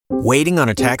Waiting on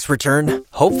a tax return?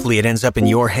 Hopefully it ends up in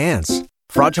your hands.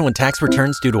 Fraudulent tax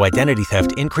returns due to identity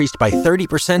theft increased by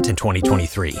 30% in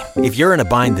 2023. If you're in a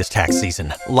bind this tax season,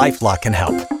 LifeLock can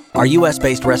help. Our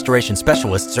U.S.-based restoration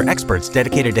specialists are experts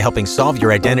dedicated to helping solve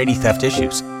your identity theft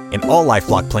issues. And all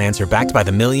LifeLock plans are backed by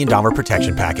the $1 Million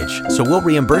Protection Package. So we'll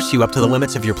reimburse you up to the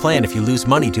limits of your plan if you lose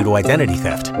money due to identity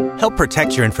theft. Help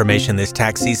protect your information this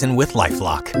tax season with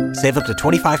LifeLock. Save up to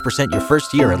 25% your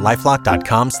first year at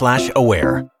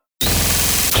LifeLock.com/aware.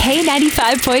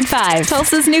 K95.5,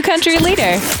 Tulsa's new country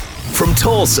leader. From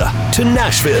Tulsa to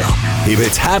Nashville, if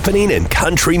it's happening in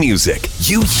country music,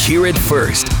 you hear it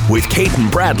first with Cait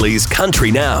and Bradley's Country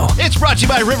Now. It's brought to you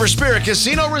by River Spirit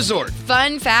Casino Resort.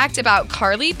 Fun fact about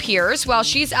Carly Pierce: while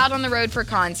she's out on the road for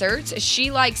concerts,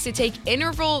 she likes to take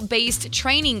interval-based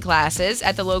training classes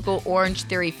at the local Orange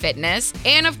Theory Fitness.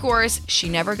 And of course, she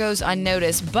never goes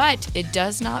unnoticed, but it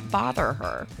does not bother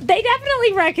her. They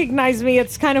definitely recognize me.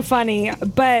 It's kind of funny,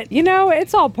 but you know,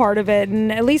 it's all part of it,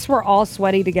 and at least we're all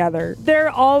sweaty together. They're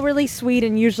all really sweet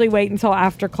and usually wait until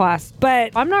after class,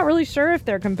 but I'm not really sure if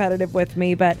they're competitive with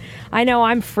me, but I know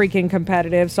I'm freaking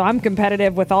competitive, so I'm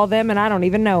competitive with all them and I don't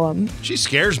even know them. She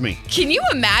scares me. Can you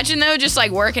imagine though, just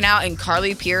like working out and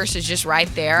Carly Pierce is just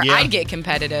right there? Yeah. I'd get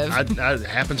competitive. It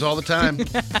happens all the time.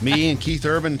 Me and Keith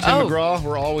Urban, Tim McGraw,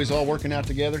 we're always all working out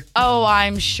together. Oh,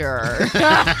 I'm sure.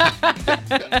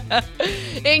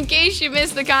 In case you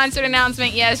missed the concert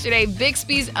announcement yesterday,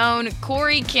 Bixby's own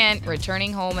Corey Kent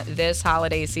returning home this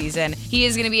holiday season. He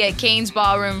is going to be at Cain's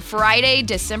Ballroom Friday,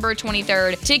 December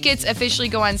 23rd. Tickets officially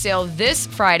go on sale this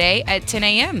Friday at 10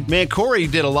 a.m. Man, Corey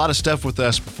did a lot of stuff with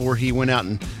us before he went out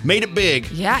and made it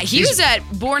big. Yeah, he was at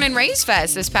Born and Raised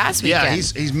Fest this past weekend.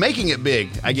 Yeah, he's making it big,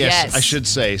 I guess I should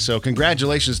say. So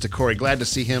congratulations to Corey. Glad to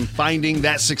see him finding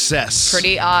that success.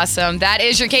 Pretty awesome. That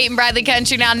is your Cait and Bradley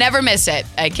Country Now. Never miss it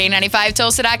at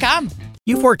K95Tulsa.com.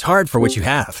 You've worked hard for what you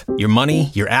have. Your money,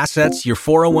 your assets, your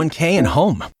 401k, and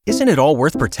home. Isn't it all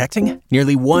worth protecting?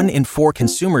 Nearly 1 in 4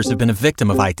 consumers have been a victim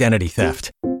of identity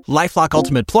theft. LifeLock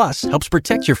Ultimate Plus helps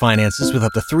protect your finances with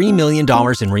up to $3 million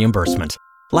in reimbursement.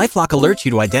 LifeLock alerts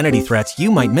you to identity threats you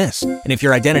might miss. And if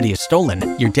your identity is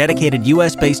stolen, your dedicated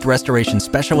U.S.-based restoration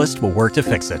specialist will work to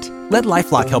fix it. Let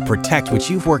LifeLock help protect what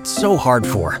you've worked so hard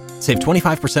for. Save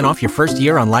 25% off your first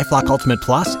year on LifeLock Ultimate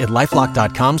Plus at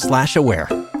LifeLock.com/aware.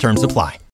 Terms apply.